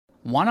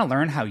Want to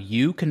learn how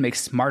you can make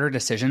smarter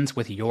decisions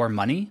with your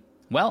money?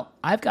 Well,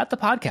 I've got the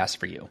podcast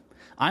for you.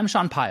 I'm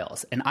Sean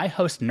Piles, and I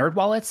host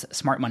NerdWallet's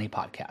Smart Money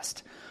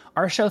Podcast.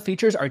 Our show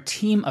features our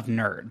team of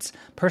nerds,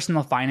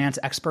 personal finance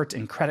experts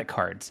in credit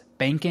cards,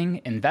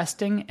 banking,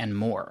 investing, and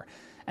more.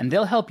 And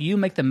they'll help you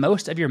make the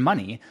most of your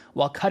money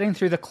while cutting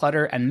through the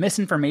clutter and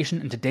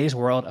misinformation in today's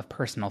world of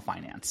personal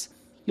finance.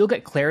 You'll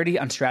get clarity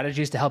on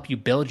strategies to help you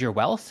build your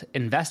wealth,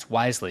 invest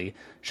wisely,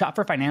 shop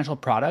for financial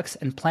products,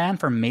 and plan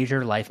for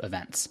major life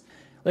events.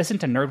 Listen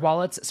to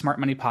NerdWallet's Smart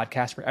Money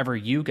Podcast wherever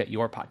you get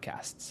your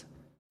podcasts.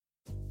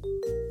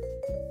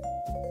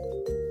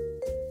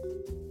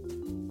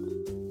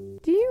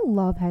 Do you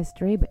love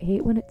history but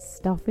hate when it's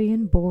stuffy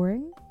and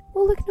boring?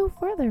 Well, look no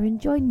further and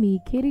join me,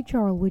 Katie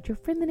Charlwood, your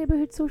friendly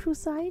neighbourhood social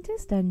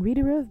scientist and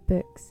reader of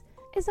books,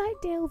 as I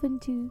delve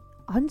into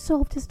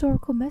unsolved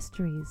historical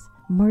mysteries,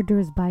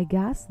 murders by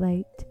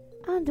gaslight,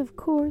 and of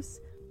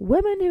course,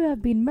 women who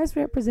have been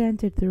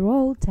misrepresented through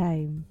all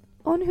time.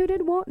 On Who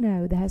Did What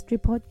Now, the history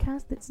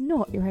podcast that's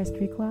not your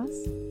history class.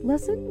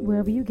 Listen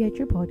wherever you get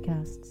your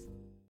podcasts.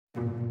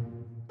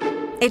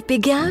 It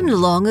began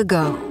long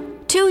ago.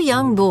 Two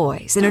young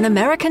boys in an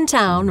American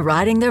town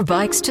riding their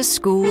bikes to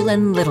school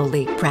and Little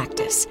League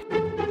practice.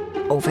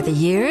 Over the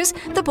years,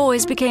 the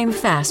boys became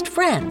fast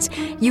friends,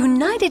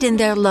 united in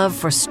their love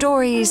for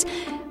stories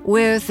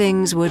where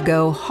things would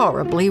go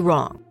horribly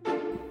wrong.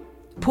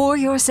 Pour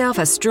yourself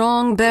a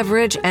strong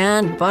beverage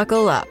and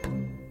buckle up.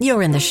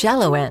 You're in the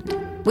shallow end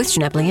with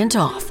Schnebley and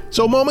Toth.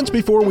 So moments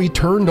before we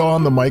turned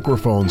on the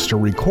microphones to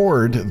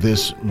record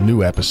this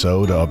new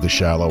episode of The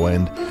Shallow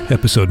End,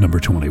 episode number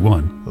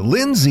 21,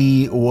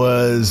 Lindsay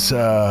was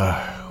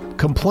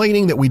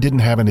complaining that we didn't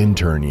have an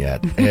intern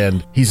yet.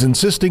 And he's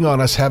insisting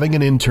on us having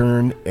an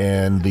intern,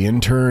 and the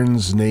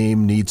intern's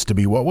name needs to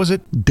be, what was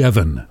it?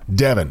 Deven.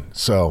 Deven.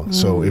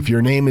 So if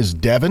your name is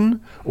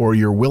Deven, or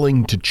you're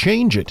willing to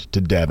change it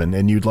to Deven,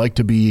 and you'd like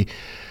to be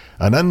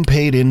an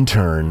unpaid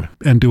intern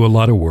and do a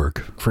lot of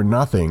work for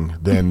nothing,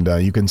 then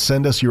you can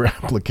send us your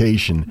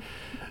application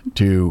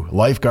to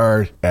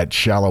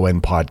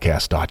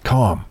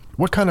lifeguard@shallowendpodcast.com.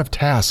 What kind of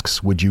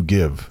tasks would you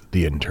give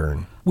the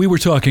intern? We were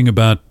talking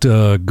about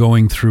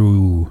going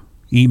through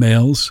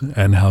emails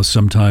and how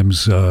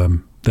sometimes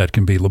that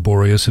can be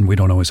laborious and we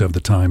don't always have the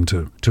time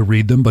to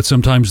read them, but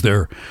sometimes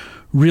they're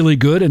really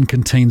good and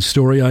contain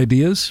story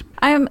ideas.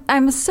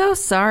 I'm so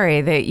sorry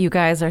that you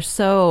guys are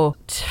so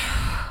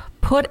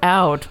put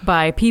out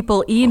by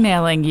people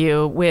emailing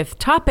you with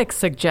topic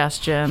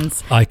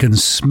suggestions. I can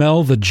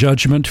smell the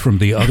judgment from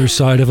the other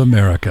side of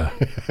America.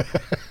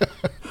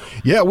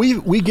 Yeah,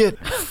 we get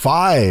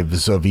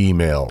fives of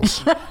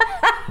emails.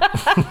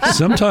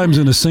 Sometimes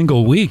in a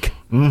single week.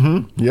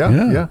 Mm-hmm.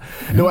 Yeah.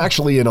 No,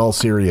 actually, in all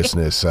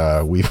seriousness,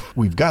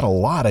 we've got a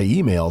lot of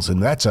emails,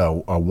 and that's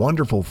a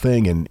wonderful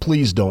thing. And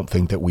please don't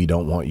think that we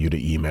don't want you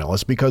to email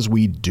us, because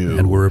we do.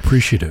 And we're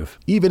appreciative.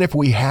 Even if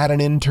we had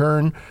an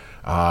intern,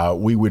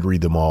 we would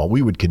read them all.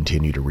 We would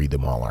continue to read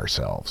them all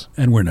ourselves.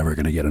 And we're never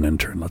going to get an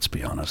intern, let's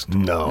be honest.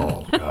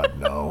 No, God,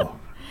 no.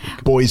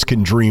 Boys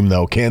can dream,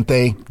 though, can't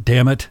they?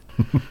 Damn it.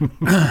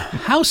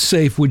 How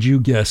safe would you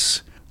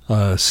guess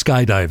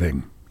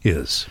skydiving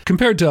is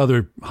compared to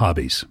other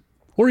hobbies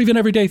or even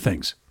everyday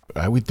things?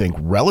 I would think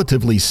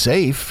relatively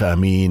safe. I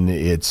mean,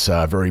 it's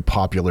a very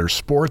popular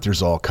sport.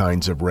 There's all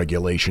kinds of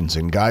regulations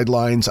and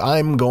guidelines.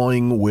 I'm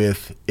going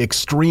with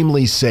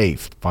extremely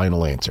safe.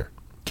 Final answer.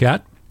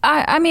 Kat?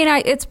 I mean,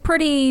 it's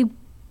pretty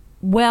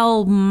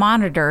well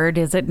monitored,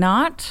 is it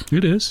not?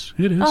 It is.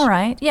 All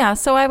right. Yeah.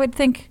 So I would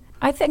think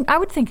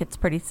it's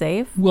pretty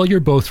safe. Well, you're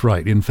both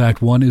right. In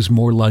fact, one is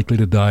more likely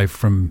to die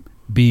from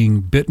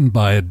being bitten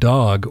by a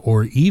dog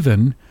or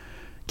even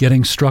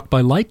getting struck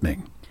by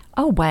lightning.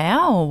 Oh,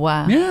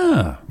 wow.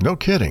 Yeah. No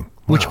kidding. Wow.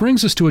 Which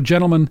brings us to a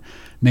gentleman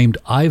named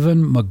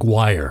Ivan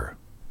McGuire.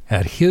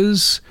 At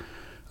his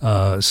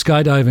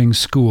skydiving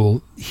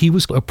school, he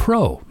was a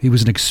pro. He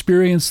was an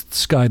experienced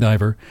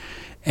skydiver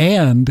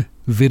and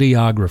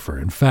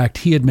videographer. In fact,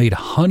 he had made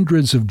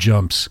hundreds of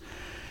jumps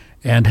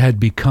and had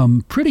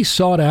become pretty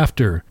sought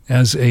after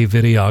as a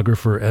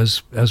videographer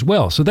as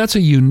well. So that's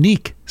a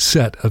unique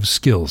set of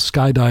skills,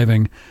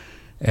 skydiving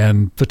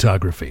and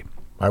photography.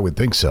 I would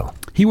think so.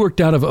 He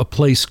worked out of a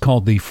place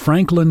called the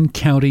Franklin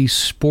County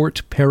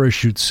Sport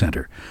Parachute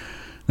Center.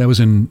 That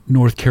was in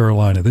North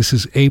Carolina. This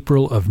is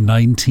April of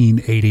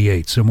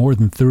 1988, so more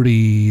than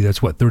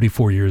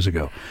 34 years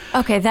ago.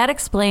 Okay, that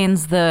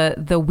explains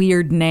the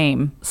weird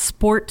name,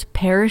 Sport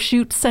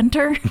Parachute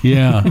Center.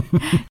 Yeah,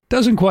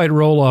 doesn't quite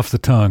roll off the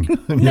tongue.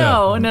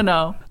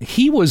 No.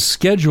 He was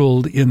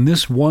scheduled in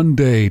this one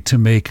day to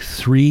make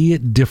 3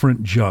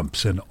 different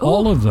jumps, and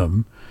all of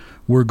them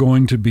were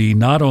going to be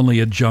not only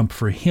a jump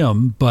for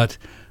him, but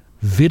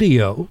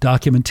video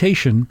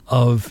documentation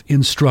of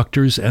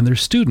instructors and their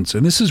students.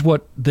 And this is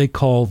what they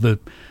call the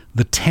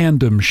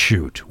tandem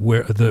shoot,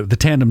 where the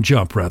tandem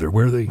jump, rather,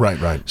 where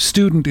the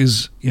student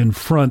is in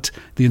front,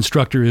 the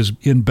instructor is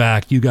in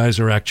back. You guys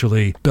are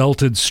actually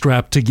belted,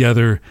 strapped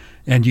together,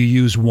 and you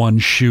use one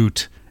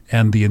chute,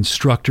 and the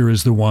instructor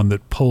is the one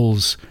that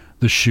pulls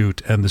the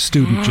chute, and the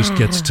student just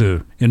gets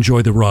to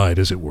enjoy the ride,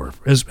 as it were,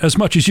 as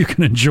much as you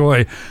can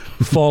enjoy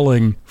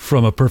falling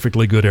from a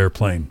perfectly good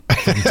airplane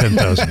from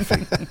 10,000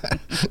 feet.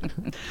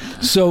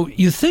 So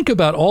you think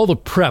about all the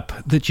prep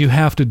that you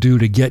have to do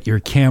to get your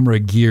camera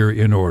gear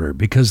in order,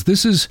 because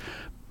this is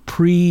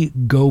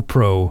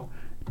pre-GoPro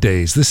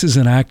days. This is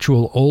an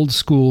actual old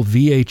school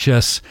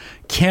VHS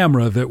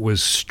camera that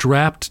was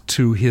strapped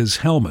to his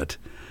helmet.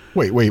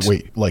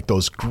 Wait. Like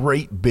those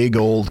great big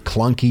old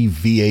clunky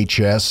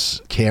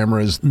VHS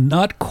cameras?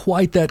 Not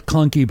quite that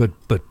clunky,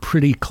 but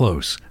pretty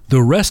close.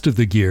 The rest of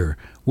the gear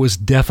was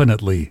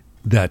definitely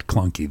that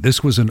clunky.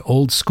 This was an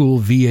old school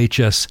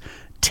VHS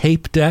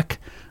tape deck,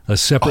 a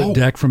separate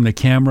deck from the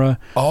camera,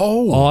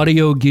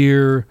 audio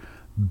gear,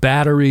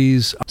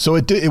 batteries. So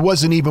it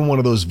wasn't even one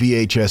of those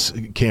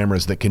VHS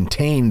cameras that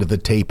contained the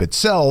tape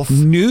itself.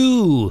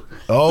 No.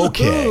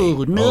 Okay.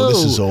 No. Oh,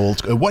 this is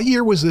old. What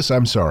year was this?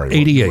 I'm sorry.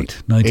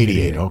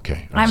 1988.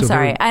 Okay. I'm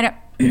sorry. I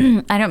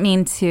don't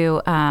mean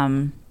to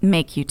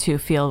make you two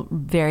feel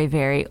very,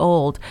 very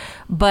old,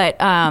 but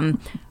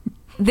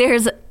there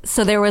was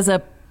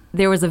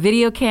a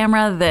video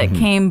camera that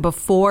came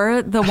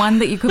before the one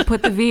that you could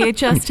put the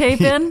VHS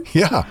tape in.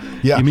 Yeah.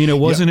 You mean it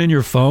wasn't in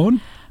your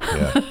phone?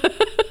 Yeah.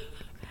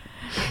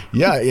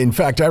 Yeah, in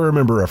fact, I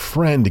remember a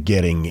friend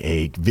getting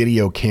a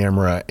video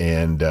camera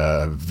and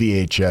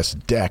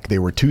VHS deck. They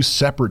were two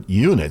separate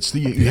units.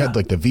 You had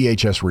like the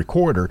VHS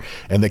recorder,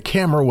 and the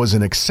camera was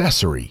an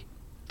accessory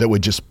that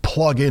would just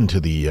plug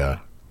into the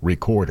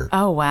recorder.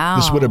 Oh, wow.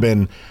 This would have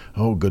been,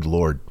 oh, good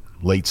Lord,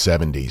 late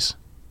 70s,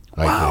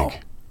 I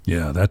think.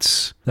 Yeah,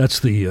 that's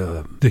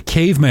the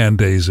caveman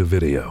days of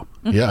video.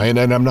 Yeah, and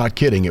I'm not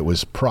kidding. It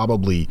was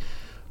probably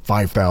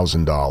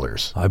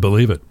 $5,000. I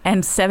believe it.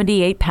 And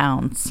 78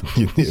 pounds.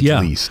 At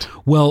least.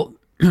 Well,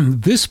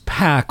 this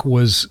pack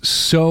was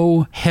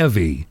so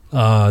heavy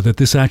that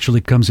this actually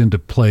comes into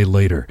play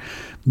later.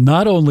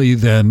 Not only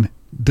then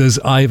does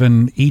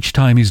Ivan, each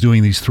time he's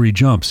doing these 3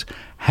 jumps,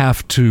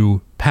 have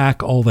to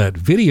pack all that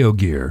video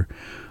gear,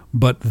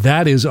 but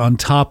that is on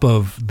top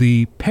of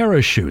the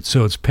parachute.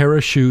 So it's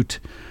parachute,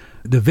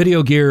 the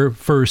video gear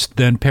first,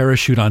 then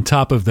parachute on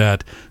top of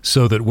that,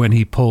 so that when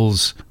he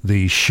pulls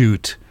the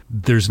chute,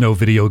 there's no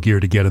video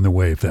gear to get in the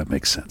way, if that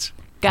makes sense.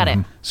 Got it.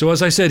 So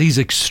as I said, he's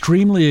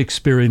extremely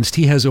experienced.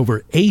 He has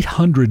over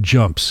 800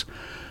 jumps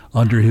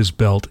under his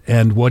belt.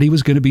 And what he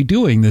was going to be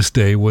doing this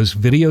day was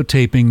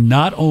videotaping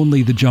not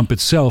only the jump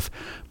itself,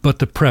 but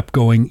the prep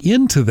going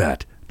into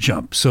that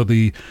jump. So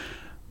the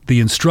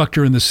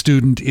instructor and the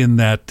student in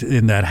that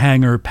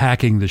hangar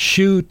packing the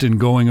chute and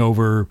going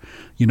over,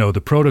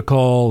 the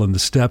protocol and the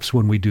steps.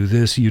 When we do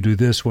this, you do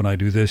this. When I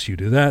do this, you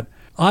do that.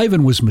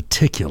 Ivan was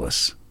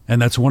meticulous.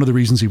 And that's one of the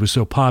reasons he was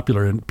so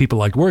popular and people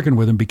liked working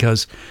with him,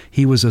 because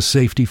he was a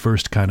safety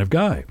first kind of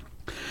guy.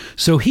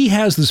 So he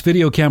has this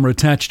video camera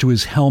attached to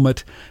his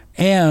helmet,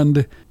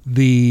 and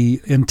the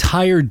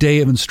entire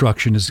day of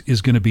instruction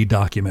is going to be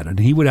documented. And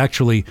he would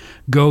actually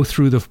go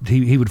through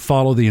he would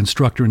follow the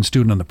instructor and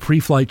student on the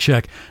pre-flight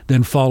check,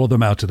 then follow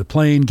them out to the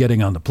plane,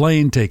 getting on the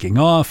plane, taking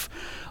off.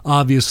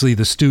 Obviously,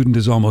 the student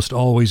is almost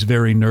always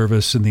very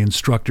nervous, and the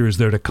instructor is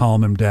there to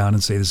calm him down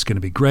and say, this is going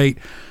to be great.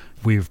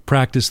 We've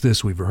practiced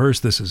this. We've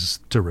rehearsed. This is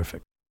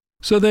terrific.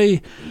 So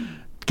they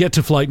get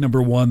to flight number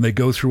 1. They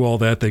go through all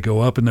that. They go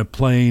up in the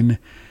plane,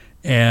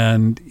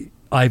 and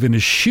Ivan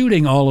is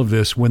shooting all of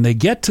this. When they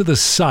get to the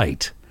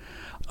site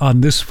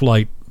on this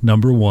flight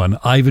number 1,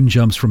 Ivan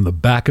jumps from the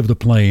back of the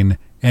plane,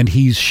 and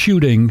he's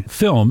shooting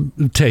film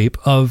tape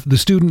of the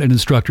student and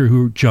instructor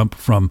who jump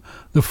from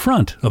the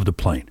front of the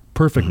plane.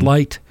 Perfect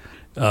light.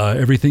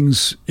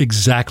 Everything's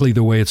exactly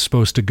the way it's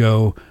supposed to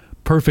go.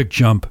 Perfect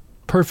jump.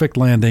 Perfect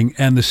landing,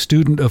 and the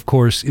student, of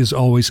course, is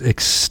always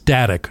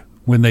ecstatic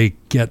when they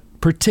get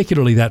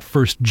particularly that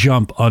first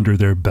jump under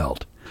their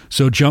belt.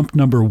 So jump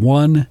number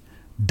 1,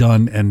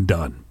 done and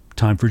done.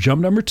 Time for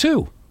jump number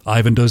 2.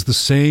 Ivan does the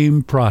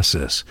same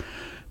process.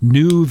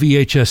 New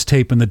VHS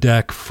tape in the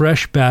deck,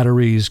 fresh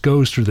batteries,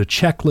 goes through the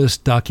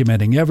checklist,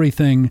 documenting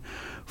everything,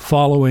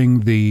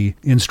 following the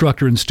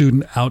instructor and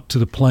student out to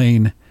the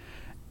plane.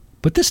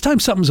 But this time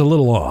something's a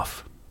little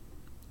off.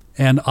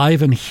 And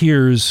Ivan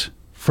hears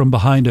from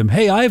behind him,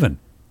 "Hey, Ivan,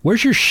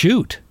 where's your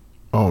chute?"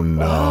 Oh,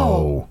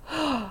 no.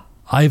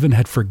 Ivan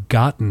had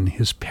forgotten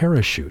his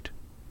parachute.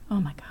 Oh,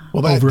 my God.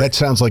 Well, that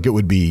sounds like it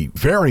would be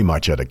very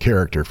much out of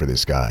character for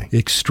this guy.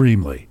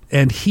 Extremely.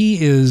 And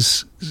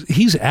he's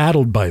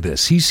addled by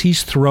this.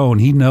 He's thrown.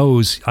 He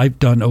knows, I've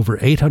done over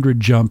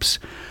 800 jumps.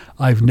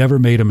 I've never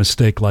made a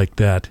mistake like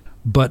that.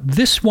 But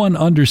this one,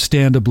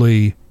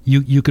 understandably,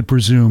 you could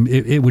presume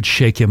it would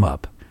shake him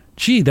up.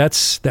 Gee,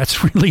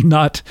 that's really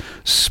not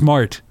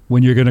smart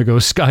when you're going to go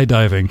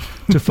skydiving,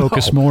 to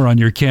focus more on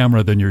your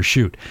camera than your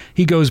chute.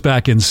 He goes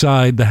back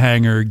inside the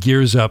hangar,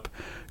 gears up,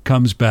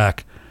 comes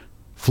back.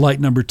 Flight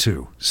number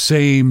 2,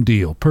 same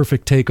deal.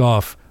 Perfect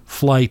takeoff,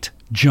 flight,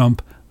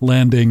 jump,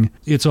 landing.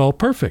 It's all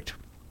perfect.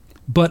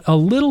 But a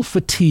little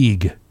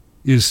fatigue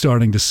is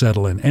starting to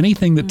settle in.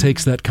 Anything that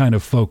takes that kind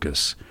of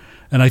focus.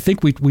 And I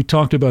think we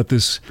talked about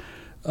this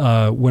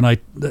when I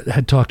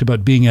had talked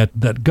about being at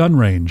that gun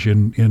range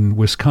in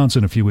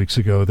Wisconsin a few weeks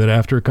ago, that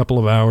after a couple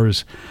of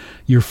hours,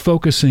 you're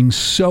focusing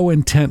so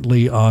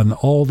intently on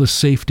all the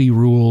safety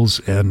rules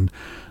and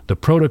the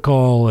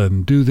protocol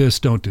and do this,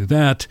 don't do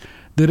that,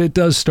 that it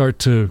does start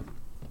to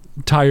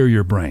tire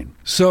your brain.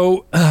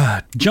 So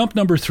jump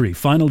number 3,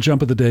 final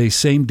jump of the day,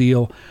 same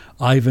deal.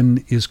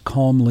 Ivan is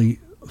calmly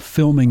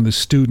filming the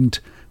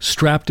student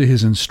strapped to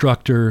his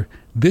instructor.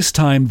 This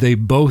time they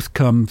both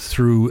come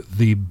through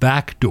the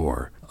back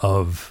door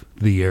of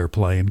the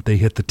airplane. They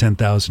hit the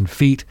 10,000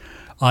 feet.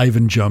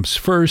 Ivan jumps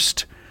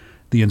first.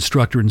 The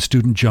instructor and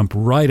student jump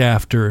right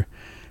after,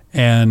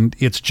 and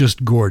it's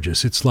just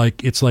gorgeous. It's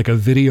like a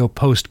video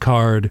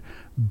postcard,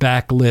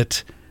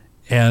 backlit,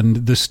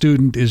 and the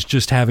student is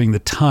just having the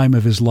time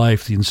of his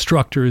life. The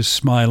instructor is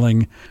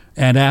smiling,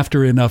 and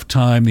after enough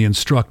time, the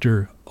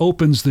instructor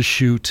opens the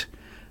chute.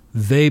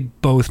 They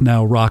both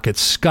now rocket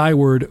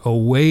skyward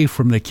away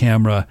from the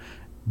camera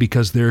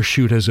because their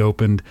chute has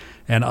opened,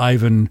 and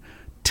Ivan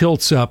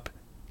tilts up,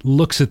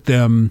 looks at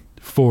them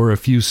for a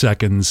few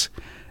seconds,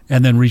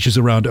 and then reaches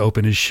around to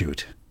open his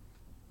chute.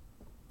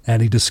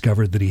 And he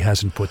discovered that he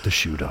hasn't put the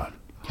chute on.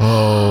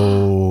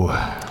 Oh,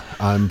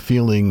 I'm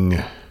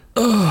feeling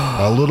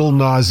a little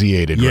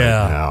nauseated right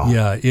now.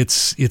 Yeah,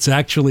 it's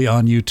actually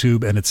on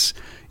YouTube, and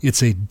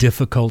it's a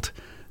difficult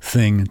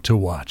thing to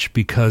watch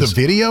because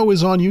the video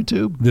is on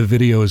YouTube. The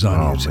video is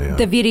on YouTube. Man.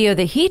 The video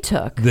that he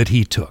took. Yeah.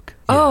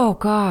 Oh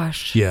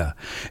gosh. Yeah,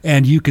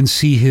 and you can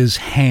see his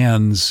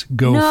hands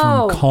go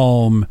from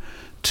calm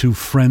to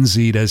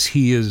frenzied as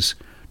he is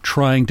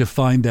trying to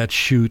find that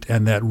chute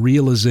and that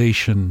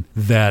realization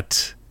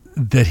that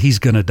he's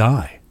going to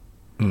die.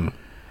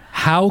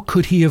 How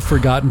could he have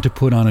forgotten to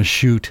put on a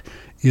chute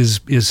is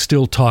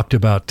still talked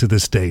about to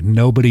this day.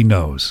 Nobody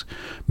knows.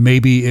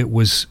 Maybe it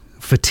was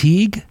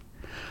fatigue,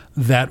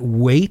 that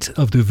weight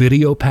of the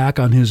video pack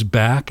on his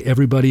back.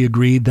 Everybody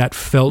agreed that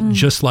felt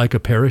just like a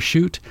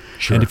parachute.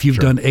 Sure, and if you've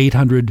done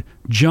 800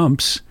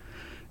 jumps,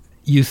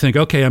 you think,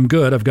 okay, I'm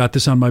good. I've got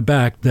this on my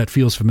back. That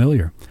feels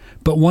familiar.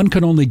 But one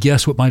can only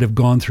guess what might have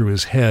gone through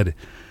his head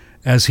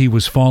as he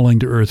was falling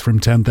to earth from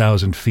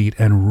 10,000 feet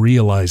and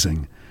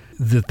realizing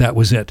that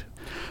was it.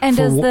 And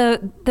does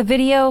the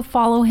video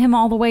follow him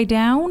all the way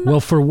down?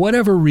 Well, for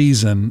whatever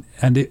reason,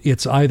 and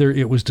it's either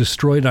it was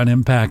destroyed on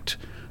impact,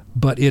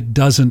 but it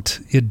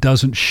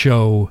doesn't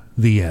show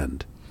the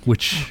end,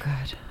 which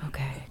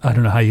Okay. I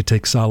don't know how you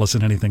take solace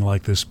in anything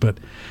like this, but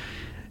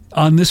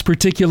on this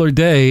particular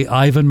day,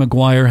 Ivan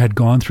McGuire had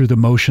gone through the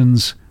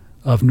motions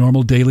of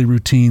normal daily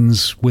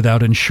routines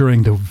without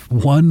ensuring the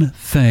one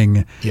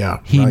thing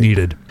he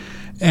needed.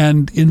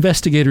 And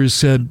investigators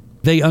said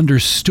they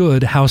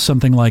understood how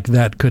something like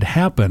that could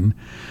happen.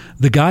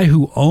 The guy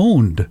who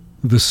owned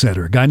the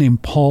center, a guy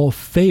named Paul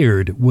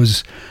Fayard,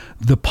 was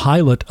the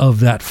pilot of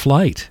that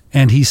flight.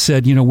 And he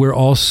said, we're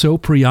all so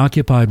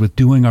preoccupied with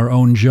doing our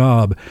own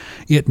job,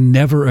 it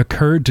never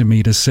occurred to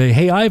me to say,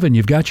 hey, Ivan,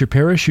 you've got your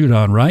parachute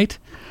on, right?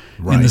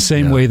 In the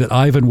same way that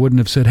Ivan wouldn't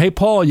have said, hey,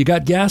 Paul, you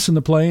got gas in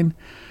the plane?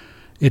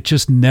 It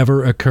just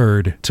never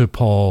occurred to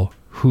Paul,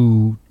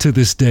 who to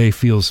this day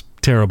feels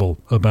terrible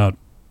about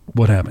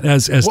what happened,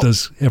 as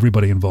does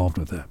everybody involved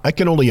with that. I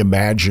can only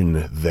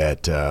imagine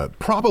that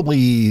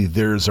probably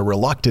there's a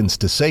reluctance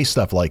to say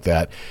stuff like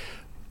that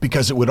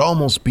because it would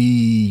almost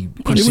be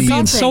perceived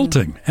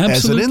insulting. Absolutely.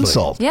 As an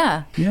insult.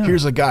 Yeah.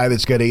 Here's a guy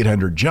that's got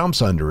 800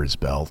 jumps under his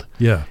belt.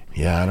 Yeah.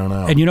 Yeah, I don't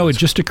know. And it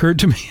just occurred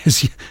to me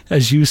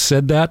as you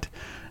said that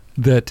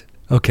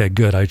okay,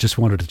 good. I just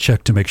wanted to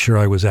check to make sure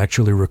I was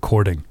actually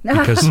recording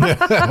because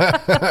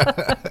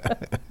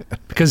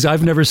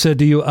I've never said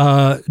to you,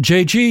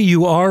 JG,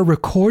 you are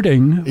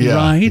recording,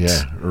 right?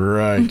 Yeah,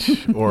 right.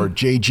 Or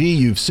JG,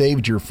 you've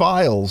saved your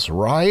files,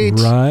 right?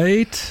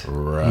 Right.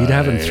 You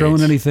haven't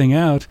thrown anything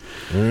out.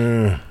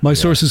 My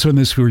sources on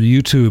this were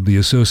YouTube, the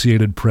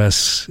Associated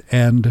Press,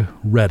 and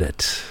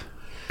Reddit.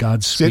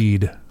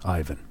 Godspeed,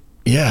 Ivan.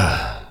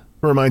 Yeah.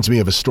 Reminds me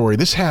of a story.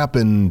 This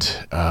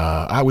happened,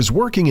 I was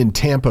working in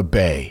Tampa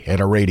Bay at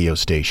a radio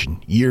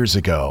station years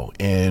ago,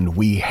 and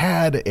we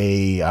had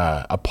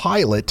a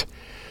pilot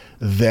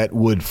that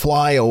would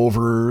fly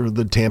over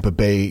the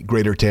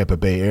greater Tampa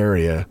Bay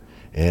area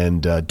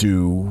and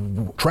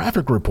do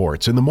traffic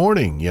reports in the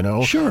morning,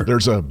 Sure.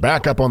 There's a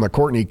backup on the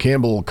Courtney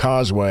Campbell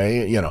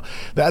Causeway,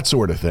 that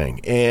sort of thing.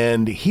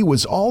 And he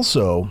was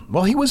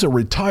he was a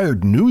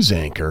retired news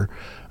anchor,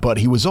 but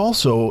he was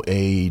also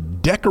a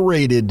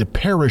decorated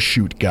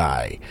parachute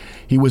guy.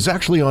 He was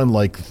actually on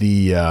like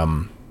the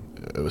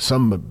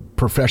some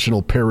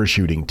professional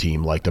parachuting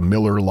team, like the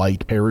Miller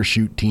Lite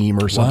parachute team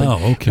or something.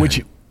 Wow, okay.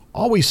 Which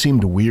always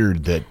seemed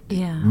weird that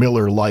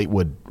Miller Lite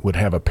would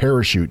have a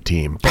parachute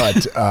team.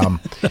 But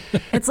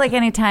it's like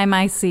anytime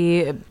I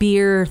see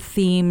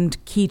beer-themed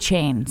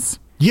keychains.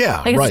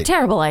 Yeah, Like, right. it's a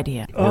terrible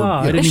idea.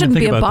 I didn't There even shouldn't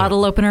think be a about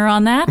bottle opener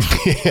on that.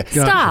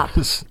 Stop.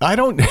 I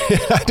don't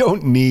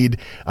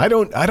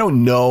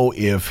know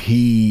if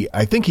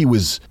I think he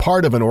was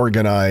part of an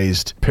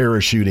organized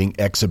parachuting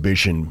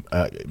exhibition.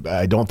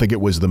 I don't think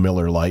it was the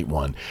Miller Lite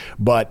one,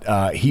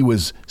 but he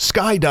was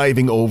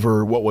skydiving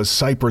over what was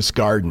Cypress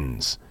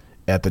Gardens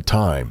at the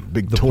time,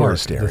 big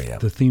tourist area.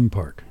 The theme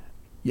park.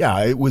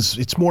 Yeah,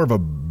 it's more of a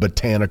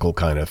botanical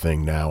kind of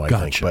thing now, I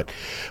Gotcha. think.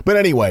 But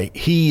anyway,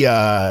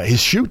 his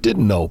chute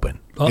didn't open.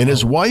 And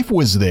his wife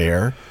was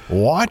there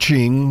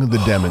watching the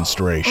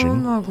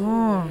demonstration. Oh, my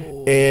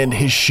God. And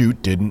his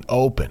chute didn't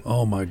open.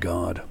 Oh, my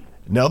God.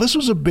 Now, this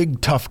was a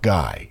big, tough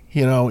guy.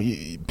 You know,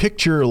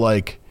 picture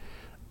like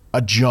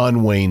a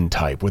John Wayne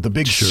type with a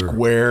big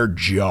square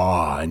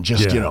jaw and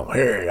just,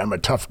 hey, I'm a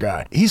tough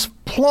guy. He's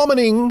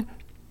plummeting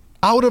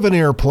out of an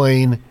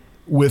airplane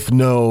with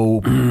no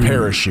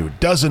parachute,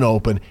 doesn't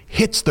open,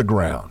 hits the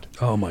ground.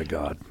 Oh, my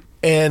God.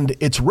 And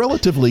it's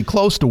relatively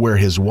close to where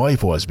his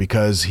wife was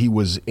because he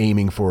was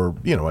aiming for,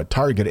 a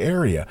target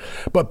area.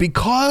 But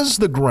because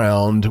the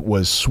ground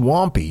was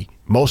swampy,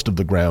 most of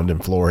the ground in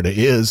Florida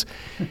is,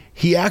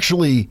 he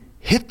actually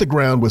hit the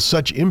ground with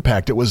such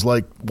impact. It was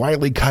like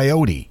Wile E.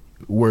 Coyote,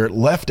 where it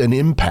left an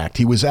impact.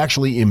 He was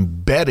actually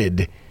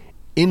embedded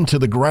into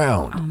the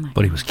ground.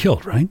 But he was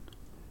killed, right?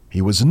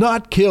 He was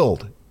not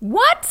killed.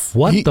 What?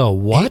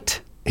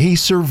 What? He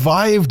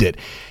survived it.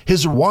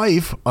 His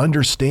wife,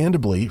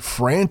 understandably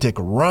frantic,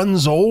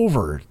 runs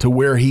over to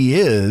where he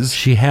is.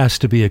 She has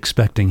to be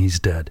expecting he's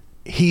dead.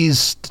 He's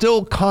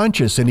still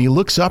conscious, and he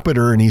looks up at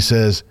her and he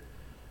says,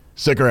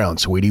 "Stick around,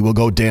 sweetie. We'll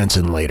go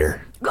dancing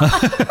later."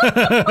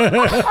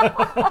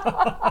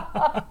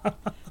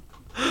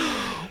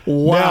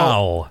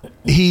 Wow. Now,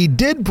 he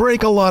did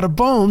break a lot of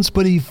bones,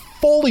 but he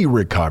fully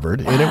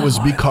recovered, and it was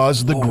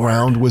because the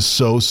ground was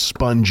so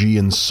spongy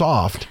and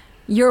soft.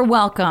 You're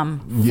welcome,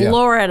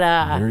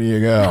 Florida. There you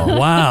go.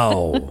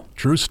 Wow.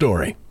 True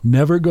story.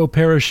 Never go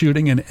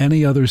parachuting in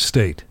any other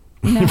state.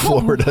 No.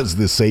 Florida's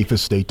the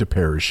safest state to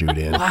parachute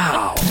in.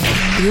 Wow.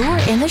 You're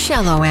in the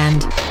shallow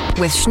end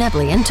with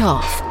Schnebley and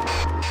Toff.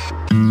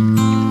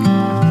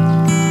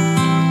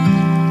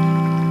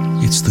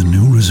 It's the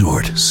new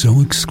resort,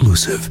 so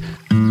exclusive.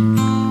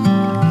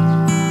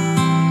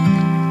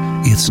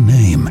 Its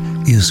name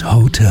is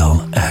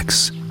Hotel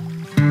X.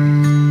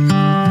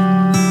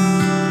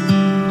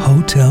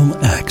 Hotel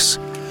X,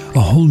 a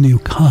whole new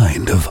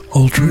kind of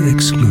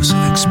ultra-exclusive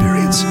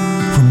experience.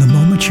 From the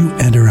moment you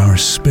enter our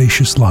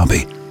spacious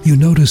lobby, you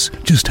notice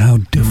just how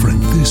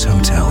different this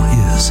hotel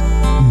is.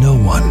 No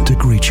one to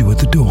greet you at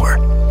the door.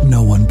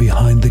 No one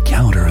behind the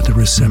counter at the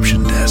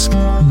reception desk.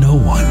 No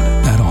one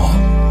at all.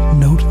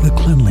 Note the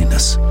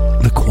cleanliness,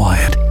 the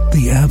quiet,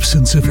 the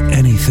absence of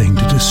anything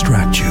to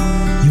distract you.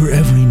 Your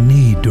every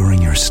need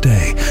during your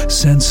stay,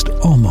 sensed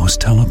almost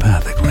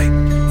telepathically.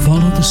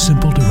 Follow the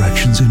simple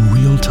directions in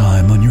real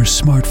time on your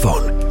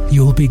smartphone.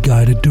 You'll be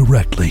guided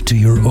directly to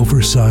your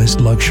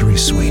oversized luxury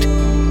suite.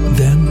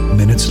 Then,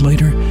 minutes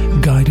later,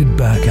 guided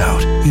back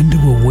out into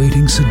a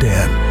waiting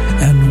sedan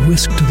and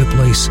whisked to the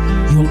place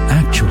you'll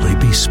actually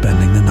be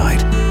spending the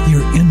night.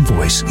 Your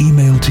invoice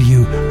emailed to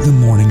you the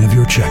morning of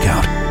your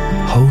checkout.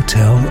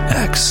 Hotel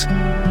X.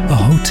 A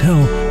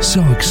hotel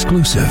so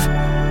exclusive,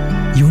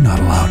 you're not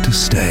allowed to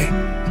stay.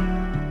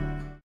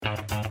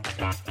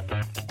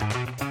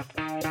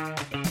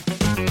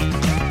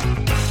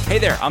 Hey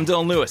there, I'm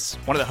Dylan Lewis,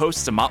 one of the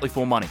hosts of Motley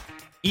Fool Money.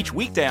 Each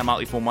weekday on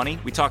Motley Fool Money,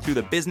 we talk through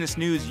the business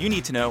news you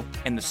need to know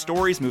and the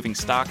stories moving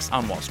stocks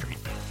on Wall Street.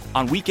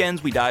 On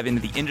weekends, we dive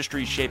into the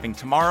industries shaping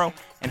tomorrow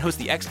and host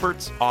the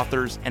experts,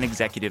 authors, and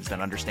executives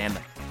that understand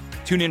them.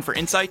 Tune in for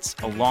insights,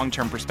 a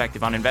long-term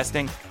perspective on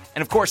investing,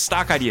 and of course,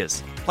 stock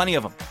ideas. Plenty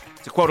of them.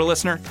 To quote a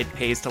listener, it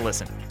pays to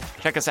listen.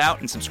 Check us out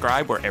and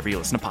subscribe wherever you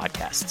listen to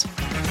podcasts.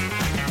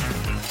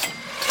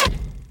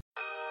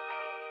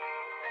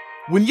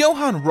 When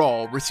Johann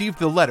Rall received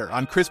the letter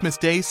on Christmas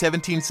Day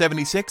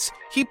 1776,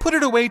 he put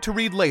it away to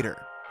read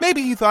later.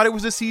 Maybe he thought it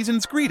was a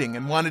season's greeting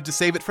and wanted to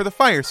save it for the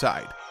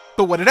fireside.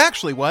 But what it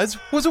actually was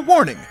a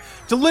warning,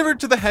 delivered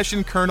to the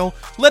Hessian colonel,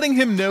 letting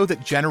him know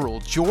that General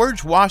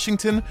George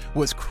Washington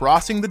was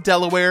crossing the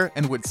Delaware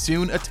and would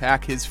soon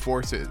attack his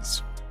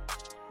forces.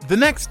 The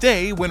next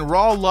day, when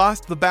Rall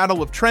lost the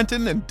Battle of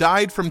Trenton and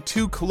died from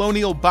 2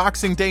 colonial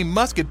Boxing Day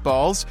musket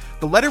balls,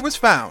 the letter was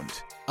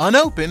found,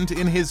 unopened,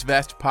 in his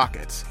vest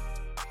pocket.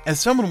 As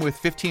someone with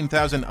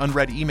 15,000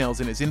 unread emails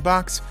in his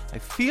inbox, I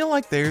feel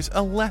like there's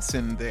a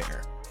lesson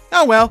there.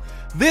 Oh well,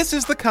 this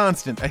is The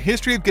Constant, a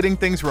history of getting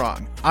things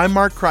wrong. I'm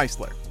Mark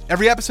Chrysler.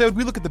 Every episode,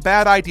 we look at the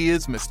bad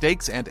ideas,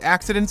 mistakes, and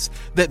accidents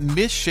that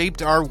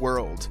misshaped our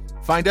world.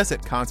 Find us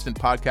at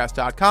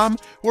constantpodcast.com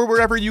or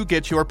wherever you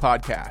get your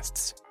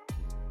podcasts.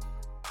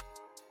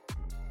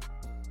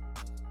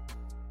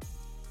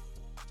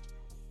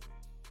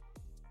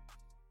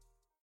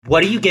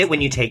 What do you get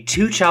when you take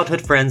 2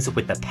 childhood friends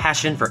with a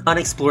passion for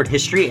unexplored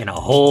history and a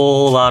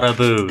whole lot of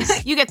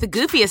booze? You get the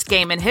goofiest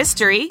game in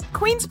history,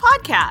 Queen's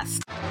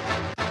Podcast.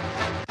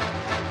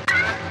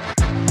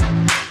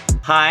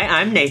 Hi,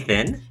 I'm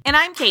Nathan. And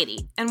I'm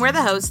Katie, and we're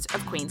the host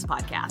of Queen's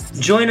Podcast.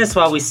 Join us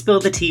while we spill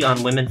the tea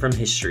on women from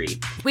history.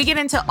 We get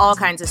into all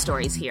kinds of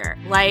stories here,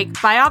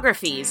 like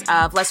biographies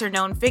of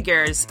lesser-known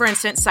figures. For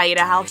instance,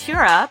 Saida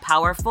al-Hura,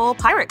 powerful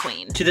pirate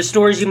queen. To the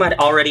stories you might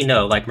already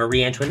know, like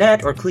Marie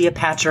Antoinette or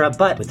Cleopatra,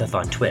 but with a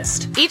fun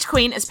twist. Each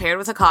queen is paired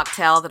with a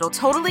cocktail that'll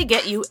totally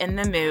get you in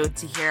the mood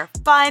to hear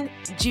fun,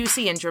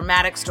 juicy, and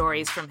dramatic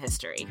stories from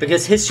history.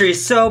 Because history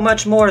is so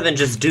much more than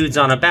just dudes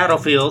on a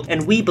battlefield,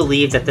 and we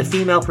believe that the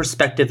female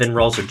perspective and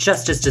roles are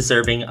just as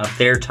deserving of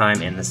their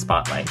time in the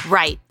spotlight.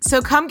 Right.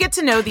 So come get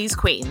to know these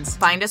queens.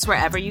 Find us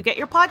wherever you get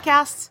your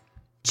podcasts.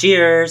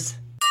 Cheers.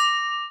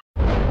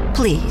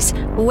 Please,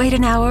 wait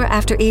an hour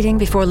after eating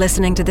before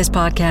listening to this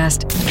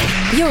podcast.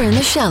 You're in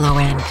the shallow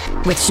end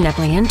with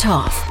Schnebley and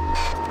Toff.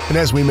 And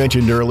as we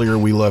mentioned earlier,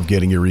 we love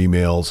getting your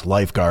emails.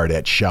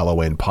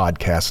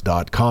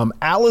 lifeguard@shallowendpodcast.com.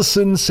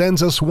 Allison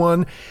sends us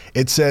one.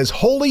 It says,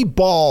 "Holy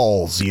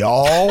balls,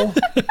 y'all."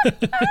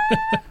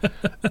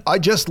 I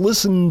just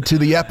listened to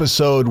the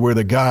episode where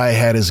the guy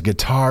had his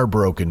guitar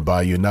broken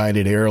by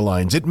United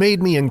Airlines. It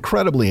made me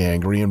incredibly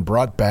angry and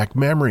brought back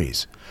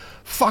memories.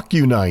 Fuck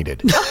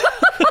United.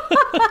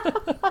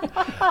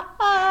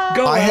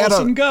 Go,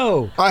 Allison,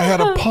 go. I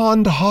had a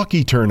pond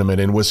hockey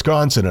tournament in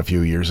Wisconsin a few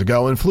years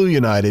ago and flew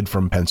United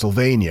from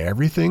Pennsylvania.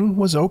 Everything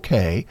was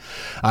okay.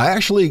 I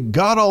actually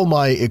got all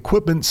my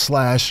equipment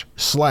slash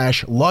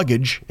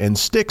luggage and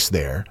sticks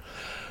there.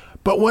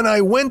 But when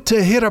I went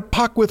to hit a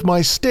puck with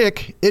my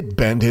stick, it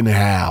bent in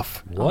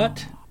half.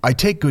 What? I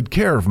take good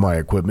care of my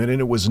equipment, and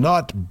it was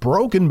not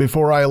broken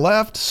before I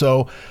left,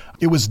 so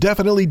it was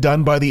definitely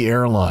done by the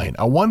airline.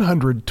 A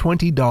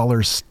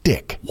 $120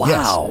 stick.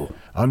 Wow. Yes.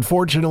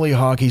 Unfortunately,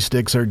 hockey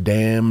sticks are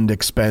damned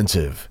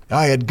expensive.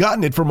 I had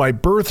gotten it for my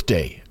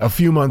birthday a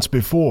few months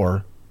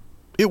before.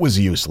 It was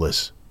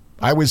useless.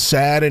 I was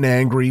sad and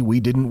angry.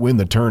 We didn't win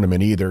the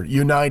tournament either.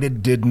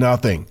 United did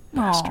nothing.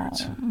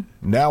 Bastards.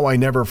 Now I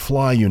never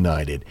fly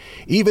United,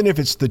 even if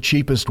it's the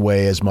cheapest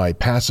way, as my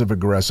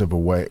passive-aggressive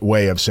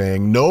way of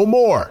saying no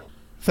more.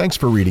 Thanks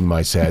for reading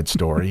my sad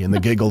story and the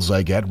giggles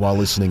I get while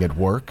listening at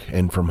work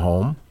and from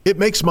home. It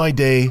makes my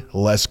day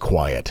less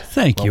quiet.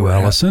 Thank you,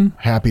 Allison.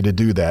 Happy to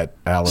do that,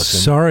 Allison.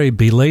 Sorry,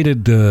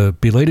 belated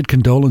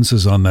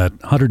condolences on that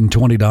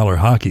 $120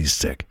 hockey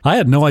stick. I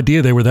had no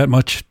idea they were that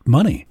much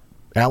money.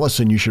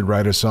 Allison, you should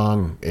write a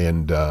song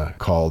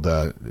called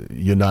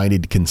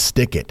United Can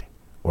Stick It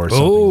or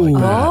something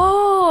like that.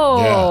 Oh.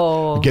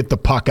 Yeah. Get the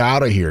puck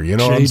out of here. You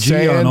know what I'm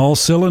saying? JG on all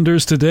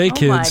cylinders today,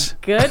 kids. Oh, my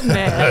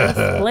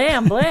goodness.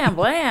 Blam, blam,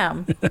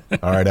 blam.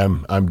 All right,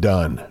 I'm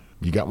done.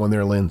 You got one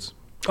there, Linz?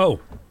 Oh,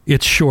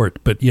 it's short,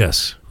 but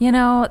yes. You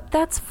know,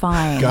 that's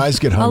fine. Guys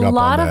get hung up on A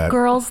lot that. of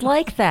girls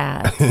like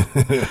that.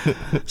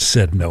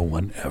 Said no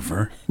one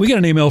ever. We got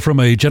an email from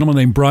a gentleman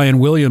named Brian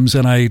Williams,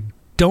 and I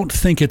don't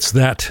think it's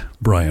that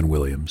Brian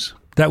Williams.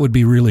 That would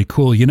be really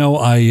cool. You know,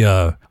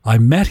 I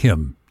met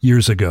him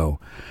years ago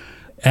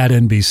at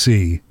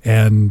NBC,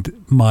 and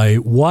my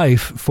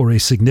wife, for a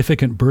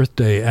significant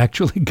birthday,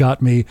 actually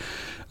got me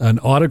an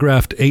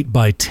autographed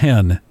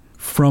 8x10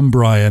 from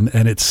Brian,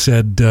 and it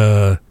said,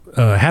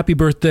 happy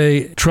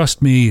birthday,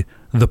 trust me,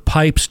 the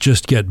pipes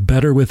just get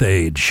better with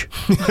age.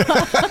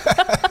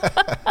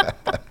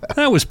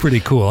 That was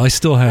pretty cool. I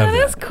still have that.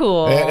 That is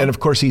cool. And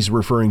of course, he's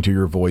referring to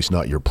your voice,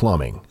 not your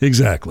plumbing.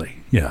 Exactly.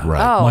 Yeah.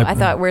 Right. Oh, I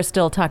thought we're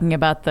still talking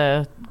about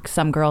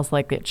some girls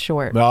like it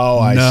short. Oh,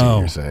 I see what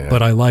you're saying.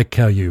 But I like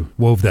how you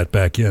wove that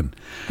back in.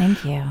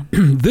 Thank you.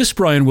 This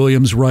Brian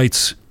Williams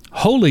writes,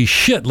 "Holy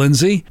shit,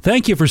 Lindsay.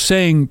 Thank you for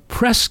saying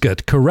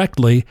Prescott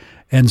correctly,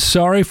 and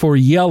sorry for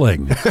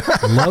yelling.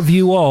 Love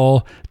you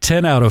all.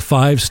 10 out of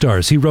 5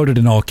 stars." He wrote it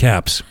in all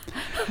caps.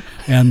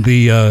 And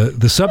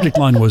the subject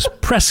line was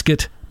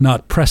Prescott,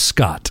 not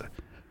Prescott,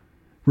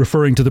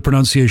 referring to the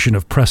pronunciation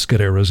of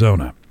Prescott,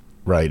 Arizona.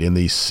 Right, in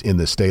the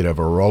state of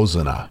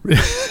Arizona.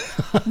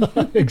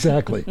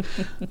 Exactly.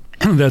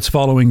 That's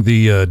following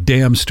the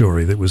dam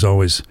story that was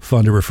always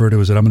fun to refer to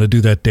as it. I'm going to do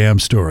that dam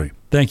story.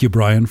 Thank you,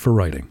 Brian, for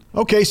writing.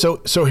 Okay,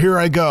 so here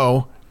I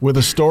go with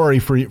a story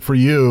for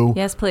you.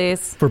 Yes,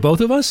 please. For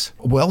both of us?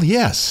 Well,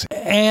 yes.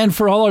 And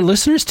for all our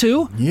listeners,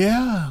 too?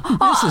 Yeah.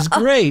 This is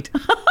great.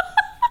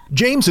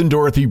 James and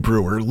Dorothy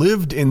Brewer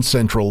lived in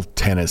central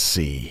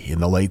Tennessee. In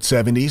the late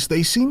 70s,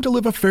 they seemed to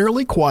live a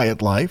fairly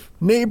quiet life.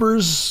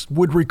 Neighbors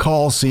would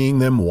recall seeing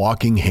them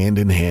walking hand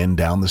in hand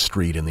down the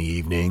street in the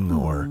evening,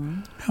 or...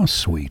 How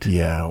sweet.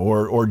 Yeah,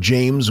 or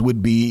James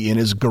would be in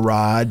his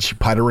garage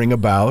puttering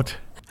about.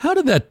 How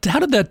did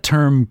that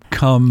term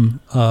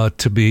come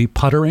to be,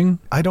 puttering?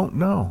 I don't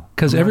know.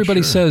 Because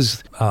everybody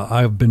says,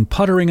 I've been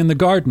puttering in the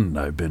garden.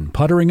 I've been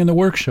puttering in the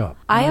workshop.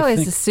 I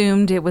always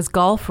assumed it was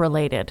golf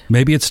related.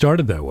 Maybe it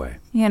started that way.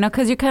 You know,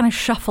 because you kind of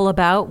shuffle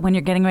about when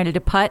you're getting ready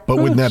to putt. But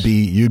wouldn't that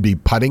be, you'd be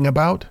putting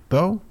about,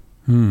 though?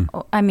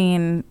 I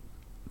mean,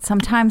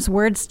 sometimes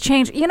words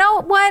change. You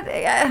know what?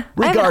 I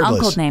have an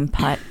uncle named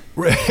Putt.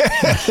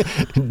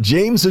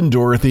 James and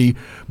Dorothy,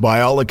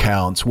 by all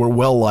accounts, were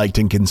well-liked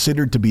and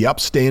considered to be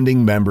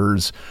upstanding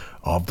members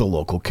of the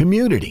local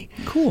community.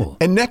 Cool.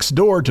 And next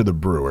door to the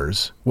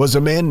Brewers was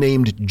a man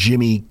named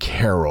Jimmy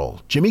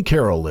Carroll. Jimmy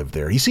Carroll lived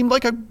there. He seemed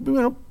like a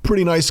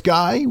pretty nice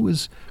guy. He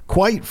was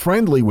quite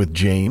friendly with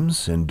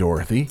James and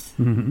Dorothy.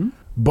 Mm-hmm.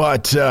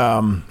 But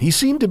he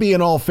seemed to be,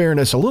 in all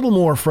fairness, a little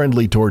more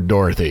friendly toward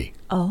Dorothy.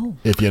 Oh.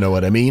 If you know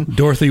what I mean.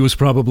 Dorothy was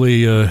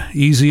probably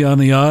easy on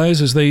the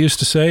eyes, as they used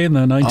to say in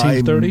the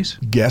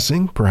 1930s. I'm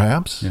guessing,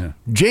 perhaps. Yeah.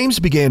 James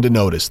began to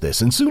notice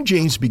this, and soon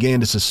James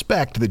began to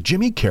suspect that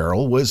Jimmy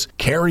Carroll was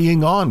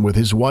carrying on with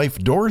his wife,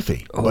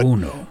 Dorothy. Oh,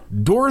 no.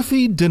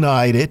 Dorothy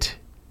denied it.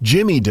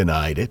 Jimmy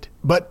denied it.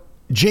 But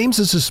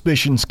James's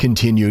suspicions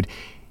continued.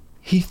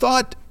 He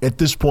thought at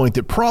this point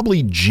that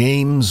probably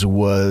James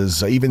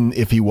was, even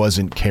if he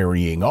wasn't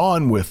carrying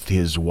on with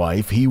his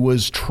wife, he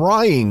was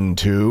trying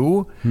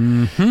to.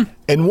 Mm-hmm.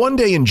 And one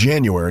day in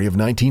January of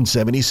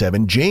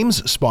 1977,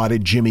 James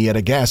spotted Jimmy at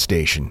a gas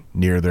station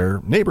near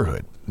their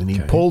neighborhood. And he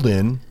pulled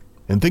in,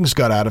 and things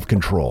got out of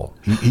control.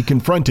 He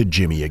confronted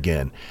Jimmy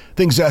again.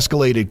 Things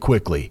escalated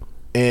quickly,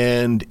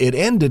 and it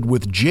ended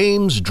with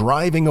James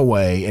driving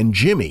away and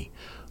Jimmy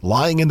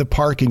lying in the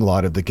parking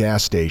lot of the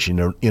gas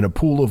station in a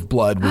pool of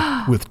blood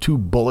with 2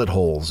 bullet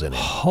holes in it.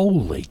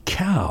 Holy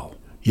cow.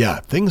 Yeah,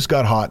 things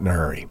got hot in a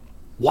hurry.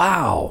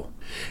 Wow.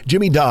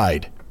 Jimmy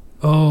died.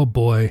 Oh,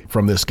 boy.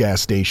 From this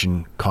gas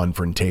station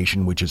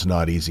confrontation, which is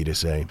not easy to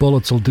say.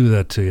 Bullets will do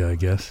that to you, I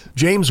guess.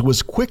 James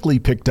was quickly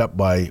picked up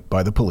by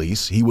the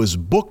police. He was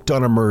booked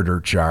on a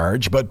murder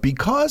charge, but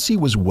because he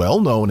was well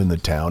known in the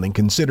town and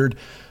considered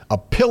a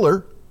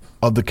pillar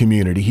of the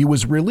community, he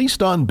was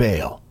released on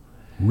bail.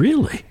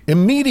 Really?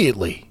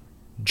 Immediately,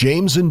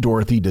 James and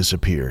Dorothy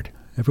disappeared.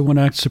 Everyone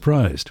acts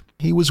surprised.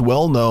 He was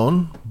well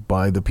known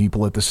by the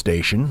people at the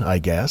station, I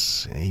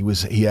guess.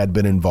 He had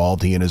been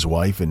involved, he and his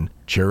wife, in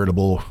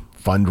charitable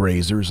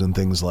fundraisers and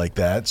things like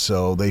that.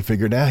 So they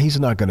figured, he's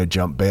not going to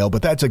jump bail.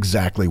 But that's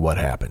exactly what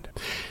happened.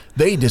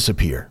 They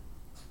disappear.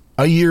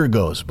 A year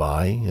goes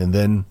by, and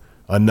then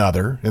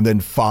another, and then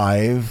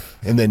 5,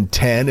 and then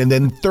 10, and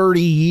then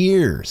 30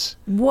 years.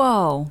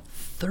 Whoa.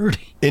 30.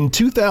 In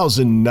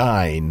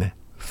 2009,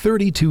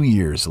 32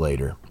 years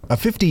later, a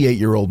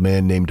 58-year-old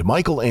man named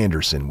Michael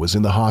Anderson was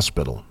in the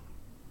hospital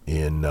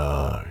in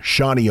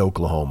Shawnee,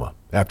 Oklahoma,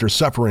 after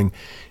suffering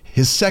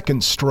his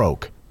second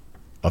stroke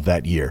of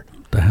that year.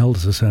 What the hell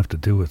does this have to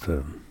do with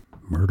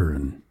murder?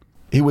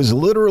 He was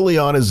literally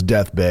on his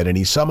deathbed, and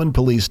he summoned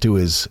police to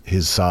his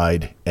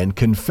side and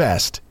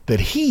confessed that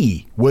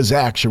he was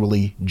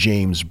actually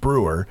James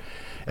Brewer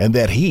and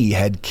that he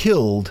had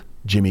killed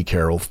Jimmy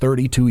Carroll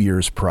 32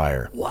 years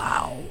prior.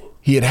 Wow.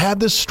 He had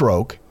had this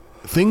stroke.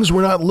 Things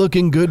were not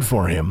looking good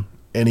for him,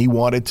 and he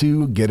wanted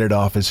to get it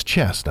off his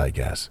chest, I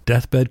guess.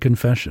 Deathbed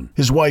confession.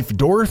 His wife,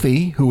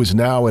 Dorothy, who was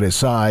at his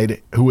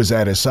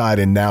side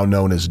and now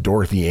known as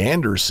Dorothy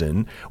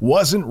Anderson,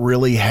 wasn't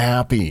really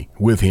happy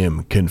with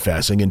him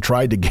confessing and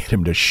tried to get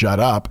him to shut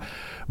up,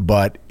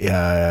 but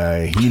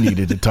he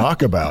needed to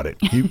talk about it.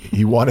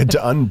 He wanted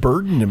to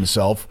unburden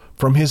himself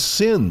from his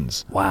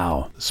sins.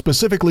 Wow.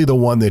 Specifically the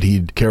one that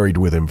he'd carried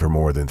with him for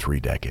more than 3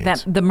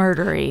 decades. The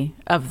murdery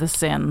of the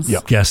sins.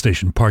 Yep. Gas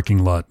station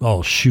parking lot,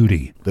 all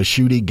shooty. The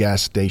shooty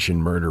gas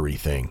station murdery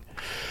thing.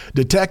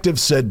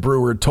 Detectives said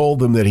Brewer told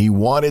them that he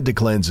wanted to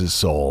cleanse his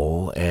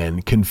soul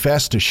and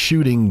confessed to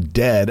shooting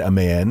dead a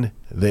man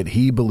that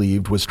he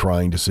believed was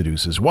trying to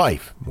seduce his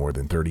wife more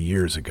than 30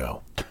 years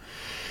ago.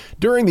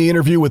 During the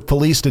interview with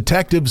police,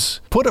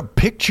 detectives put a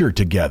picture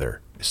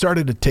together,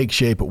 started to take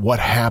shape at what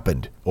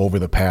happened over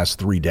the past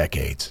 3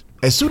 decades.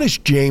 As soon as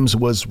James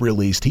was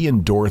released, he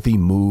and Dorothy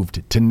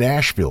moved to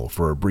Nashville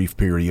for a brief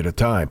period of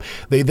time.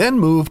 They then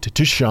moved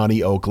to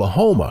Shawnee,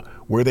 Oklahoma,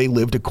 where they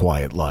lived a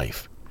quiet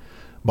life.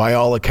 By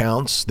all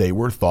accounts, they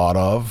were thought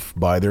of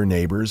by their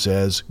neighbors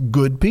as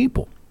good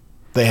people.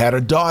 They had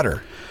a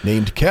daughter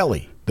named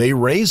Kelly. They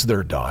raised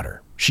their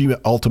daughter. She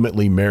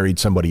ultimately married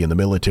somebody in the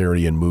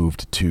military and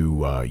moved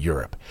to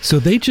Europe. So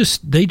they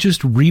just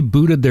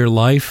rebooted their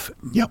life,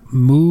 Yep.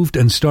 Moved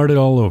and started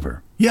all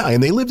over. Yeah,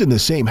 and they lived in the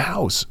same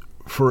house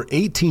for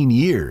 18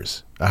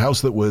 years, a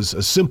house that was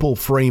a simple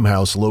frame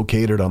house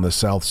located on the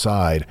south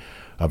side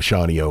of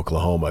Shawnee,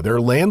 Oklahoma. Their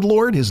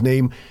landlord, his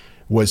name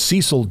was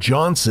Cecil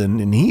Johnson,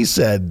 and he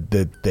said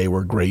that they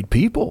were great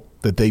people,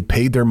 that they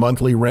paid their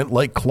monthly rent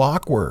like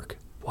clockwork.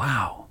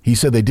 Wow. He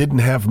said they didn't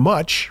have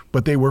much,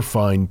 but they were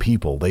fine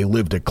people. They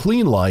lived a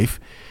clean life,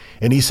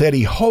 and he said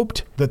he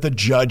hoped that the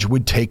judge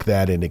would take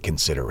that into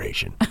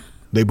consideration.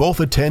 They both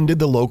attended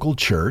the local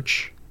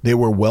church. They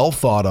were well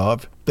thought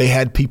of. They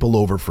had people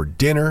over for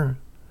dinner.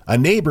 A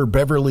neighbor,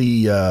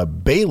 Beverly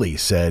Bailey,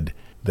 said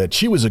that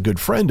she was a good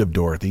friend of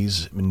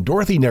Dorothy's, and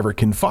Dorothy never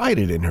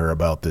confided in her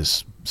about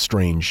this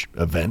strange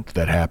event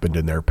that happened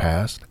in their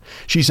past.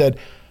 She said,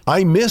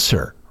 "I miss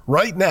her.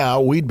 Right now,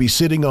 we'd be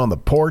sitting on the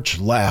porch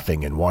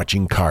laughing and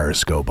watching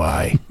cars go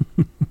by."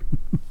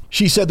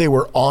 She said they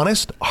were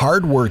honest,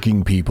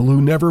 hardworking people who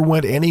never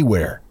went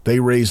anywhere. They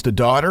raised a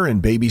daughter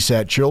and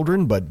babysat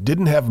children, but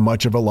didn't have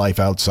much of a life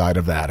outside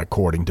of that,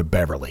 according to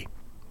Beverly.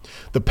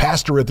 The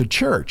pastor at the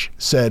church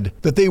said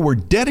that they were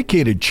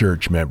dedicated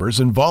church members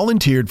and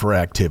volunteered for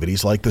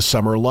activities like the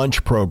summer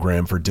lunch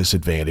program for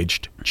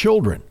disadvantaged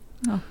children.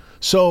 Oh.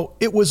 So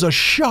it was a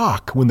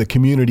shock when the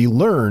community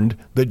learned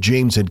that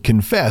James had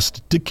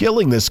confessed to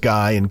killing this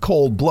guy in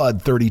cold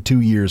blood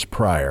 32 years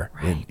prior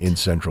in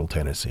central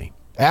Tennessee.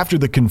 After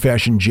the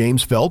confession,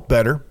 James felt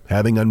better,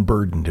 having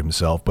unburdened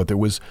himself, but there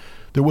was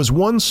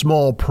one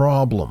small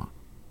problem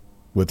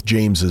with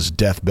James's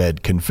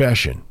deathbed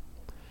confession,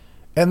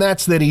 and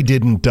that's that he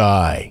didn't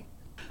die.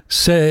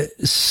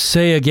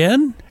 Say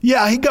again?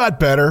 Yeah, he got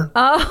better.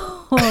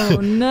 Oh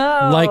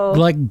no!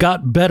 like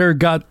got better,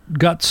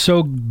 got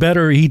so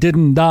better he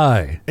didn't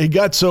die. He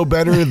got so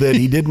better that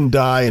he didn't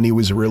die, and he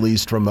was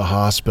released from the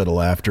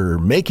hospital after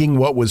making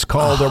what was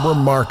called a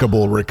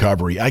remarkable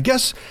recovery. I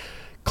guess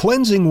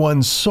cleansing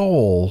one's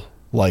soul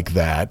like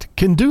that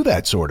can do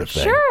that sort of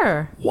thing.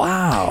 Sure.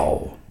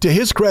 Wow. To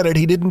his credit,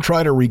 he didn't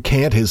try to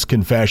recant his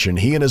confession.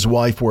 He and his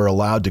wife were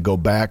allowed to go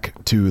back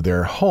to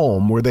their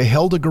home where they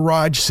held a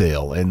garage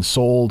sale and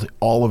sold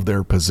all of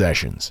their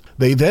possessions.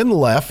 They then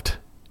left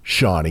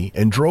Shawnee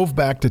and drove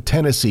back to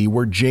Tennessee,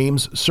 where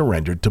James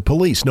surrendered to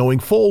police, knowing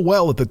full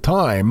well at the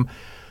time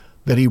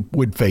that he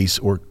would face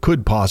or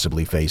could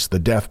possibly face the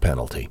death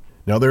penalty.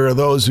 Now, there are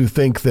those who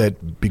think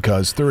that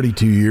because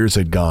 32 years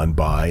had gone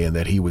by and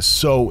that he was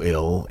so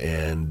ill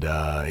and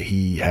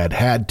he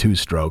had 2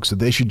 strokes, that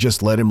they should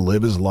just let him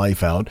live his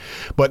life out.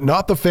 But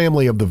not the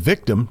family of the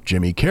victim,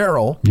 Jimmy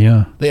Carroll.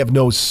 Yeah. They have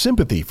no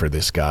sympathy for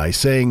this guy,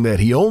 saying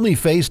that he only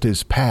faced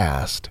his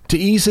past to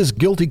ease his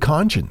guilty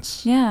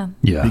conscience. Yeah.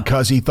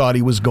 Because he thought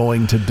he was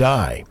going to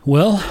die.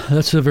 Well,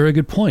 that's a very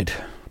good point.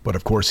 But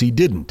of course he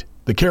didn't.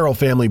 The Carroll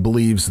family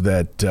believes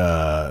that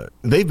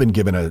they've been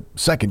given a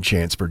second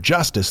chance for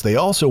justice. They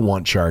also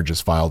want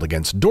charges filed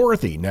against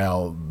Dorothy.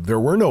 Now, there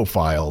were no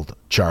filed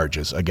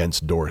charges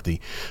against Dorothy.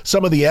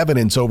 Some of the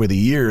evidence over the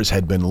years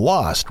had been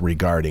lost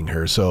regarding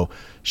her, so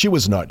she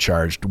was not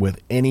charged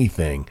with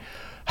anything.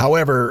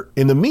 However,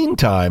 in the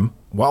meantime,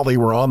 while they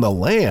were on the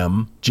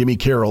lam, Jimmy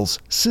Carroll's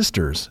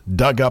sisters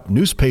dug up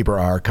newspaper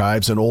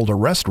archives and old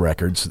arrest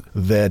records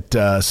that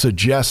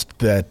suggest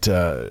that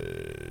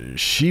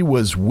she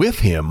was with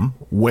him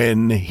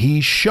when he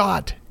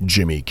shot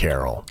Jimmy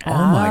Carroll. Oh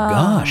my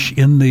gosh,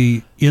 in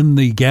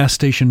the gas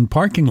station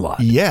parking lot.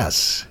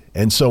 Yes.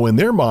 And so in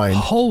their mind,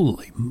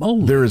 holy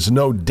moly, there is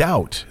no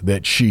doubt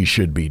that she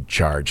should be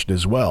charged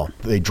as well.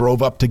 They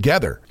drove up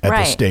together at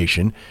the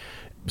station.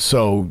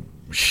 So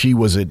she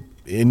was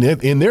in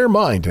their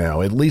mind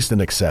now, at least an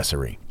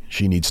accessory.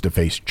 She needs to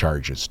face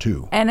charges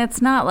too. And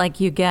it's not like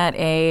you get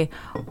a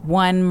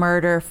one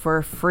murder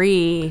for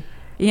free,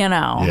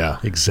 Yeah,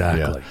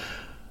 exactly. Yeah.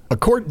 A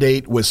court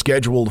date was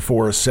scheduled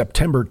for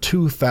September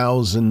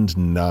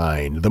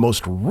 2009. The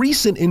most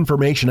recent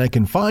information I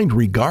can find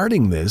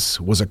regarding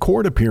this was a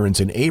court appearance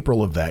in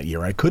April of that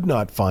year. I could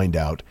not find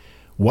out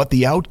what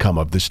the outcome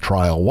of this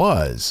trial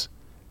was.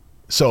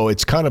 So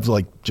it's kind of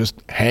like just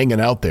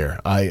hanging out there.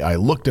 I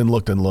looked and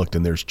looked and looked,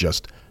 and there's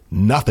just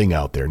nothing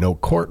out there. No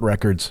court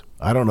records.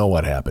 I don't know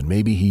what happened.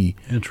 Maybe he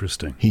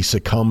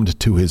succumbed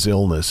to his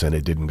illness and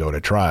it didn't go to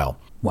trial.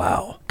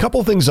 Wow.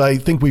 Couple things I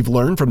think we've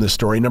learned from this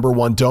story. Number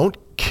 1, don't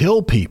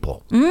kill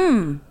people.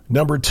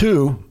 Number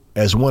 2,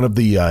 as one of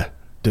the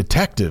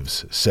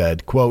detectives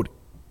said, quote,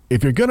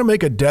 if you're going to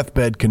make a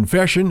deathbed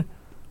confession,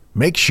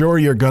 make sure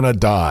you're going to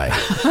die.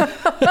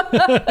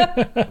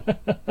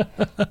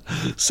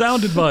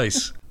 Sound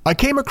advice. I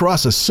came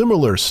across a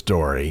similar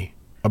story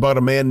about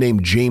a man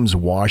named James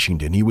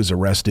Washington. He was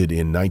arrested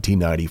in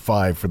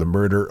 1995 for the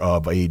murder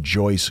of a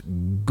Joyce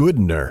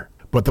Goodner.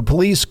 But the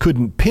police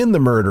couldn't pin the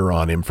murder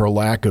on him for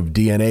lack of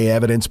DNA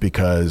evidence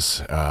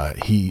because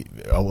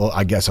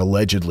I guess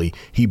allegedly,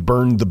 he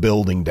burned the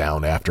building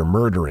down after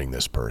murdering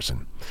this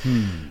person.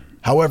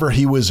 However,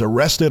 he was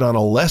arrested on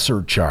a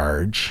lesser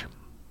charge,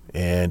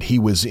 and he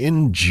was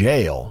in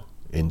jail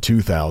in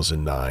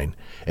 2009.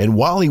 And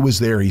while he was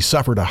there, he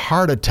suffered a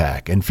heart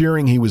attack, and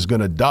fearing he was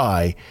going to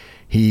die,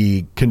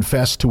 he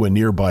confessed to a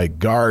nearby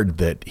guard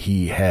that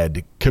he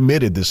had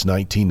committed this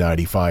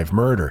 1995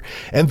 murder.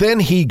 And then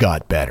he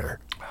got better.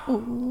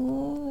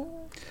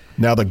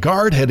 Now, the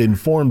guard had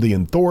informed the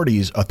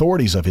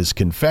authorities of his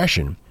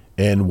confession,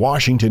 and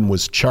Washington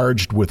was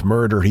charged with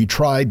murder. He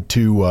tried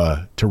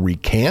to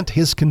recant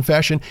his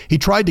confession. He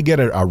tried to get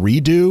a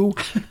redo,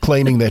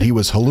 claiming that he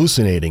was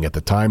hallucinating at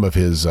the time of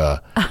his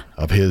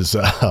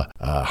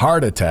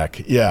heart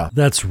attack. Yeah,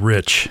 that's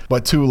rich,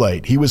 but too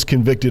late. He was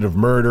convicted of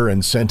murder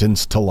and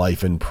sentenced to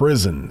life in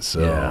prison. So.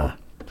 Yeah.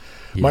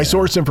 My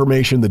source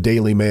information, the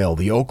Daily Mail,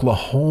 the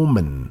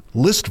Oklahoman,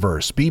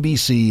 Listverse,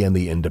 BBC, and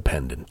the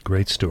Independent.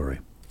 Great story.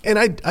 And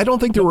I don't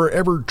think there were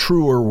ever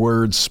truer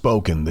words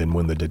spoken than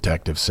when the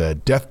detective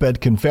said,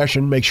 deathbed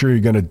confession, make sure you're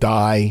going to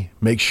die.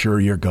 Make sure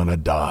you're going to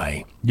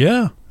die.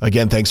 Yeah.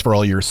 Again, thanks for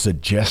all your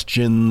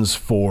suggestions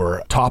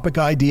for topic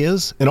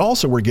ideas. And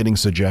also we're getting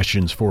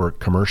suggestions for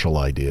commercial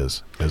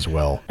ideas as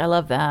well. I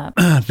love that.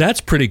 That's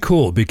pretty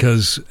cool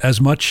because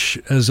as much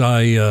as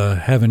I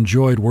have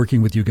enjoyed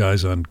working with you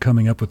guys on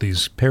coming up with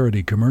these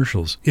parody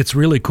commercials, it's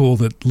really cool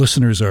that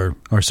listeners are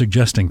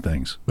suggesting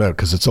things.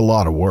 Because it's a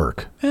lot of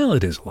work. Well,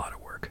 it is a lot of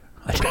work.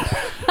 I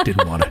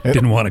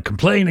didn't want to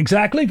complain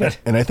exactly, but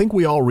and I think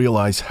we all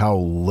realize how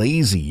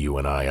lazy you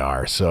and I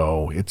are.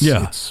 So it's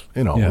at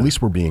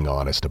least we're being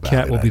honest about it.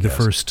 Kat will be the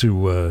first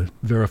to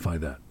verify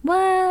that.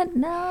 What?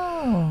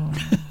 No.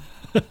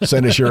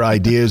 Send us your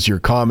ideas, your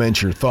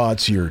comments, your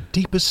thoughts, your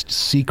deepest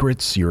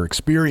secrets, your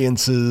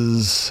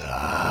experiences,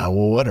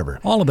 whatever.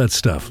 All of that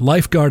stuff.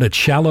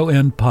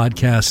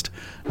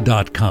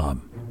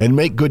 Lifeguard@shallowendpodcast.com. And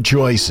make good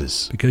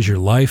choices. Because your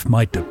life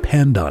might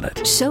depend on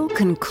it. So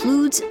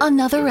concludes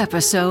another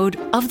episode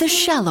of The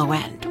Shallow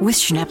End with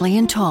Schnebley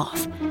and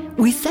Toff.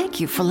 We thank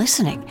you for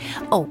listening.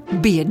 Oh,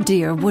 be a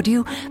dear, would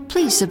you?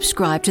 Please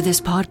subscribe to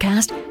this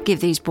podcast,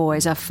 give these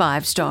boys a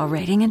 5-star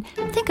rating, and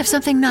think of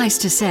something nice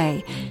to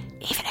say,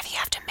 even if you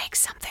have to make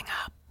something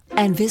up.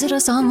 And visit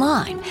us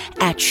online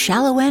at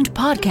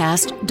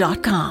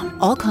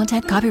shallowendpodcast.com. All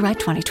content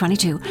copyright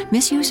 2022.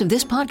 Misuse of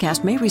this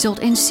podcast may result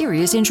in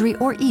serious injury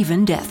or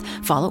even death.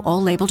 Follow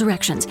all label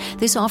directions.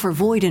 This offer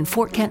void in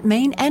Fort Kent,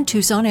 Maine and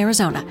Tucson,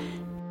 Arizona.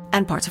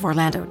 And parts of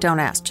Orlando. Don't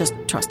ask, just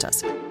trust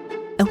us.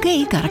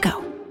 Okay, gotta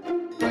go.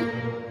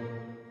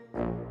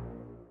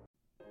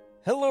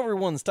 Hello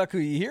everyone,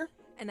 Takuya here.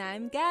 And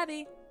I'm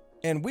Gabby.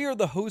 And we are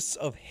the hosts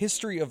of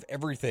History of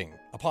Everything,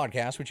 a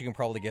podcast which you can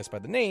probably guess by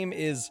the name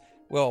is,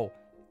 well,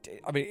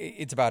 I mean,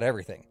 it's about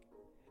everything.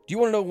 Do you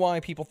want to know why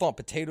people thought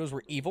potatoes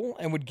were evil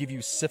and would give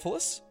you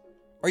syphilis?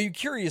 Are you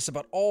curious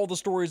about all the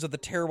stories of the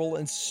terrible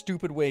and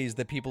stupid ways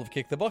that people have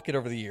kicked the bucket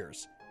over the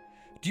years?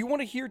 Do you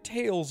want to hear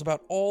tales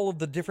about all of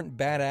the different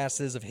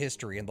badasses of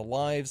history and the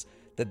lives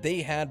that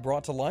they had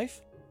brought to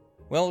life?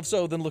 Well, if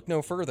so, then look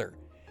no further.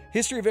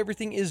 History of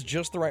Everything is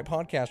just the right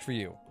podcast for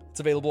you. It's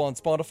available on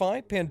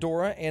Spotify,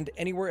 Pandora, and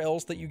anywhere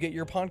else that you get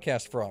your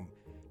podcast from.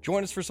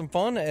 Join us for some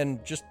fun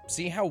and just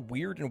see how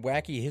weird and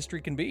wacky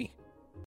history can be.